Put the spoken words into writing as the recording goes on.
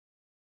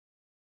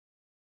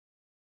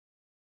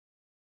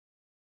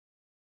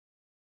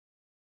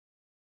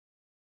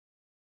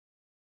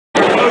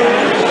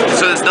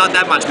it's not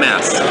that much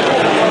mass.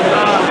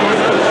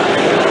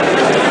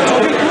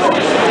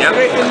 Yep.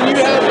 Great. And you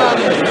have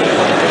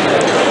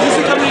this is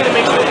a company that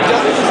makes it.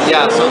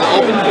 Yeah, so the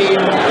OpenBeam,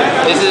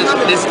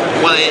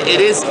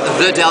 it is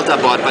the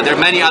Delta bot, but there are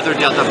many other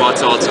Delta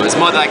bots also. It's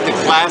more like the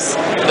class,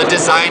 the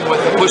design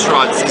with the push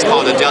rods is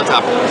called a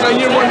Delta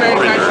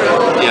printer.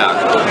 Yeah,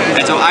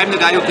 and so I'm the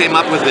guy who came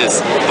up with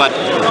this, but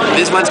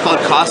this one's called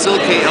Kossell,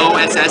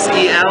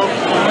 K-O-S-S-E-L.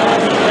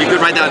 You could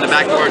write that on the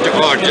back or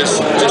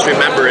just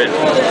remember it.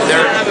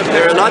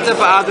 There are lots of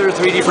other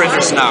 3D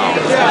printers now.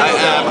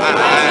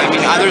 I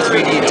mean other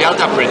 3D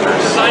Delta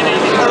printers.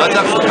 Lots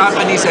of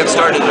companies have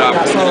started up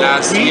in the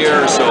last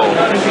year or so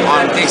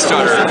on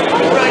Kickstarter.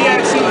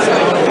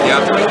 Yeah.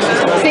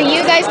 So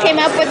you guys came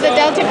up with the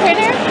Delta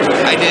printer?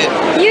 I did.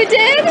 You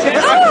did?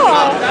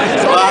 Oh!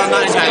 Well,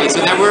 not entirely.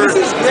 So there were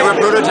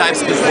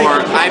prototypes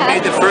before. I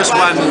made the first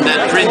one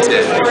that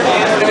printed.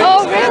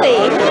 Oh,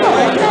 really?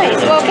 Oh,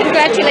 nice. Well,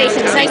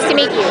 congratulations. Nice to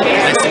meet you.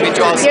 Nice to meet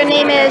you also. Your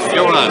name is?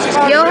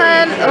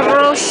 Johann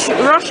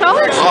Rochell?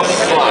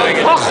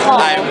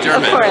 I'm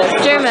German. Of course,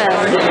 German.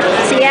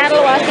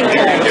 Seattle,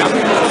 Washington. Yeah.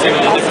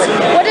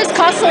 What does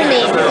Kossell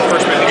mean?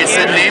 It's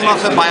the name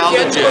of a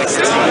biologist.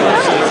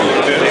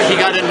 He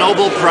got a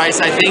Nobel Prize,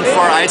 I think,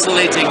 for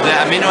isolating the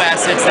amino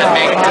acids that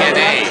make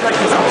DNA.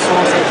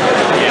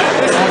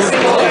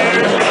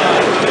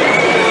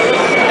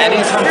 And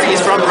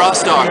he's from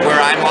Rostock, where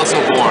I'm also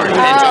born, in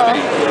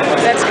Germany.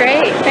 That's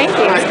great. Thank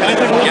you.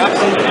 Yep.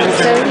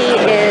 So he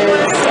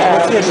is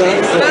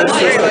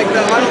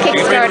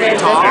kickstarted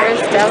the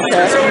first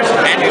Delta.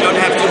 And you don't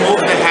have to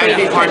move the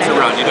handy parts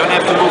around. You don't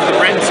have to move the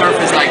print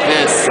surface like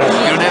this.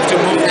 You don't have to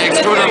move the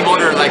extruder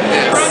motor like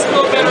this.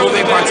 The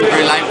moving parts are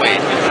very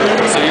lightweight.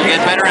 So you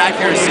get better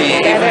accuracy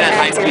even at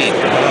high speed.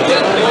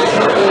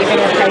 Even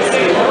at high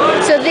speed.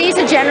 So these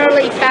are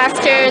generally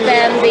faster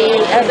than the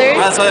others?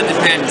 Well, so it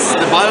depends.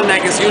 The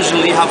bottleneck is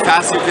usually how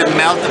fast you can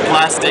melt the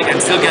plastic and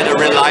still get a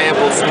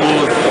reliable,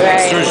 smooth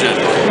extrusion.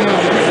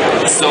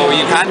 So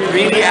you can't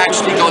really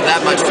actually go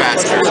that much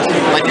faster,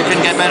 but you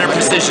can get better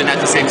precision at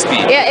the same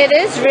speed. Yeah, it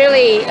is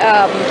really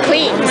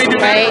clean,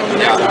 right?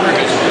 Yeah.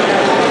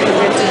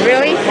 It's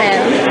really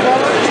thin.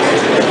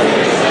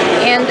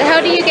 And how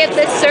do you get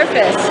this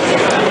surface?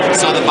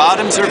 So the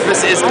bottom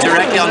surface is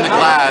directly on the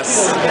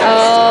glass.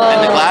 Oh.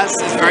 And the glass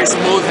is very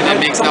smooth and it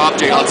makes the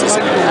object also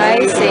smooth.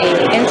 I see.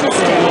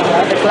 Interesting.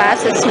 The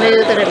glass is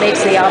smooth and it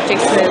makes the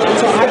object smooth.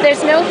 But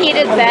there's no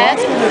heated bed?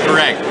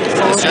 Correct.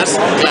 It's just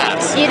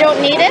glass. You don't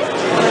need it?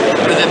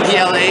 The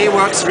PLA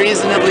works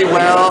reasonably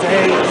well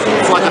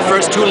for the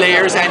first 2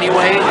 layers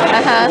anyway,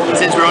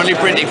 since we're only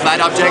printing flat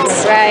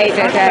objects. Right,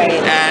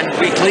 okay. And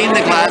we clean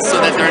the glass so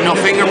that there are no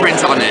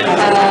fingerprints on it.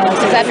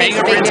 So that makes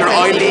a big Fingerprints are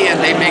difference. oily and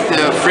they make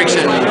the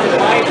friction,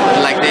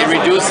 like they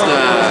reduce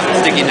the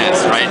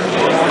stickiness, right?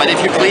 But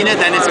if you clean it,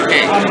 then it's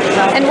okay.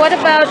 And what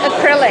about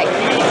acrylic?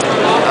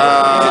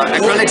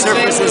 Acrylic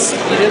surfaces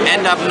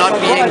end up not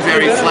being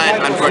very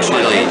flat,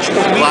 unfortunately.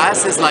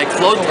 Glass is like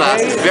float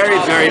glass, it's very,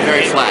 very,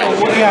 very flat.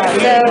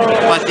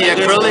 But the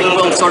acrylic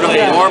will sort of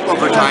warp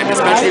over time,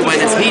 especially when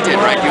it's heated,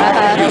 right?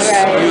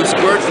 You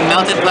squirt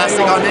melted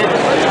plastic on it,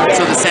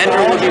 so the center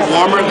will be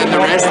warmer than the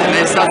rest, and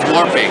then it starts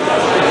warping.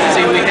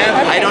 See,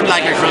 I don't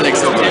like acrylic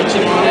so much.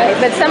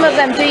 But some of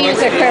them do use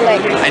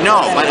acrylic. I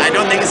know, but I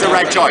don't think it's the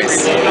right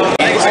choice.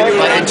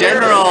 But in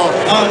general,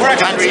 you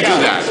can't redo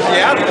that.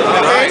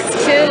 Right?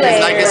 First 2 layers.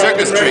 It's like a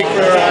circus trick.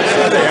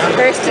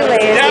 First 2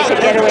 layers, you should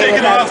get away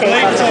without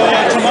tape on the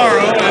glass.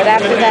 But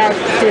after that,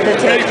 do the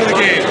tape.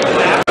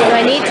 So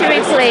I need to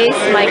replace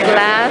my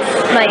glass,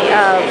 my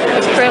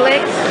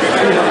acrylic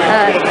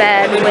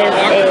bed with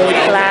a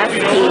glass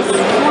piece,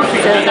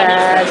 so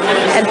that,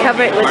 and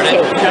cover it with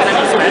tape,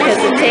 because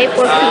the tape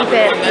will keep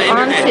it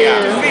onto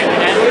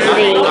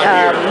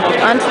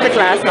the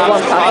glass and it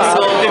won't pop off.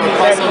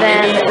 But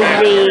then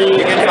the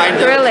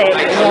acrylic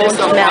won't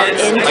melt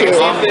into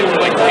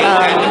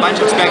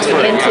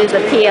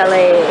the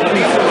PLA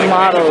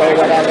model or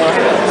whatever.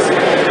 So,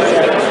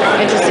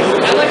 interesting.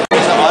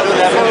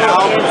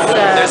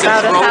 It's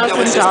about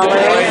 $1,000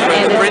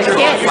 and it's a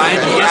kit,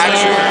 and you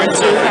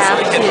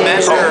have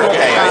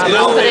to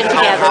put it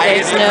together.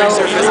 There's no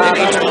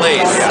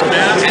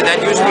and that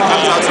usually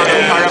comes out sort of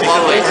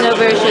parabolic. There's no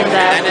version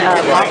that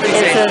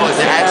compensates for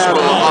the actual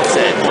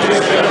offset.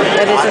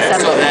 That is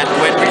assembled. So that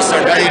when we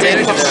start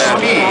printing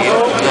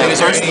the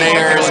first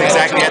layer is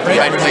exactly at the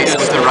right place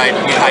with the right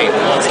height.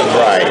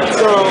 Right.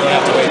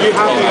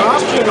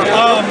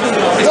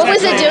 What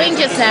was it doing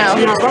just now?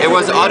 It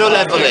was auto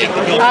leveling.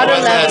 Auto It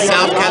was a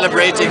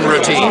self-calibrating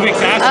routine.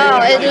 Oh,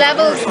 it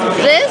levels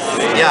this?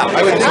 Yeah.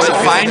 So it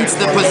finds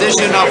the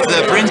position of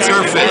the print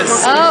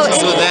surface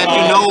so that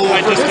you know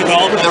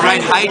the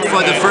right height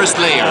for the first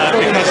layer.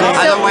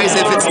 Otherwise,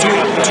 if it's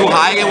too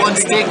high, it won't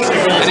stick,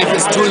 and if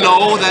it's too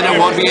low, then it I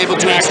won't be able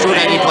to extrude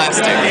any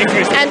plastic.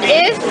 And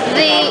if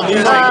the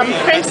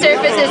print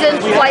surface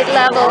isn't quite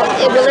level,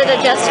 will it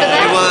adjust for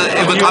that?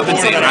 It will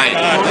compensate, right.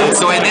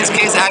 So in this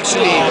case,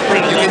 actually,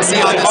 you can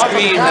see on the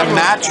screen the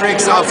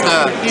matrix of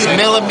the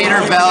millimeter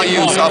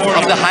values of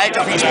the height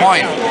of each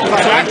point.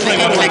 I'm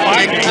clicking, click,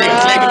 click, click,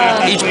 click.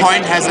 Each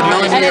point has a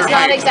millimeter And it's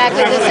not height.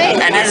 exactly the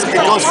same. And it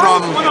goes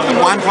from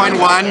 1.1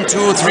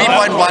 to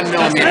 3.1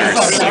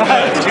 millimeters.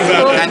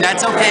 Cool. And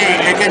that's okay,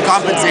 it can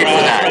compensate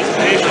for that.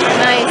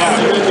 Nice.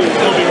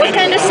 What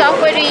kind of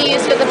software do you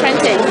use for the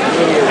printing?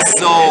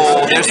 So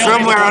there's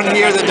firmware on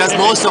here that does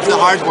most of the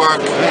hard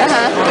work.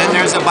 Then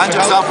there's a bunch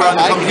of software on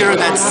the computer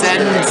that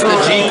sends the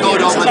G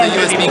code over the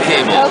USB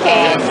cable.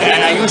 Okay.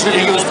 And I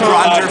usually use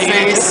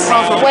Pronterface.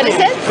 What is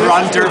it?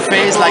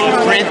 Pronterface, like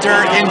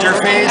printer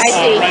interface. I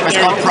see. It's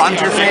called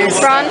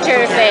Pronterface.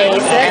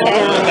 Pronterface.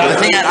 Okay. The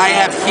thing that I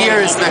have here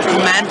is the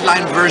command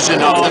line version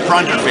of the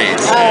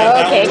Pronterface.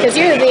 Oh, okay, because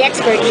you're the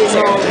expert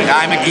user.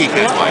 I'm a geek,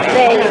 that's why.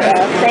 There you go.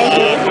 Thank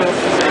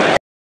you.